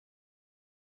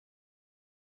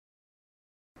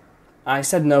I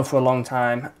said no for a long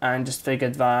time and just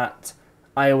figured that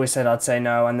I always said I'd say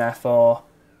no, and therefore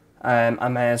I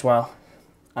may as well.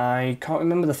 I can't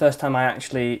remember the first time I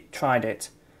actually tried it.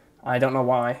 I don't know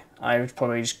why. I was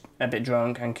probably just a bit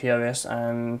drunk and curious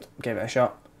and gave it a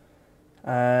shot.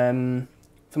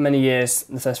 For many years,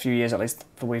 the first few years at least,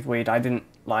 for weed, I didn't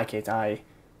like it. I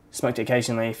smoked it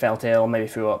occasionally, felt ill, maybe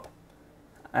threw up.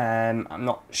 I'm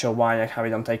not sure why I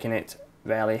carried on taking it,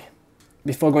 really.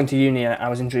 Before going to uni, I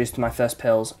was introduced to my first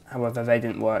pills, however they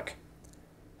didn't work.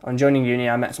 On joining uni,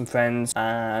 I met some friends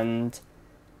and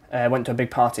went to a big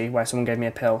party where someone gave me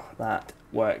a pill that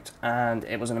worked, and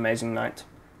it was an amazing night.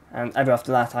 And ever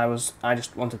after that, I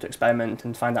just wanted to experiment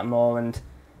and find out more and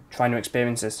try new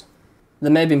experiences. There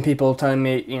may have been people telling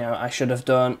me, I should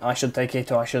take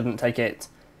it or I shouldn't take it,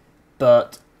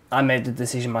 but I made the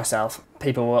decision myself.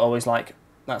 People were always like,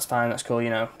 that's fine, that's cool,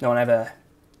 no one ever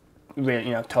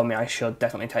really, told me I should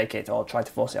definitely take it or try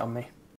to force it on me.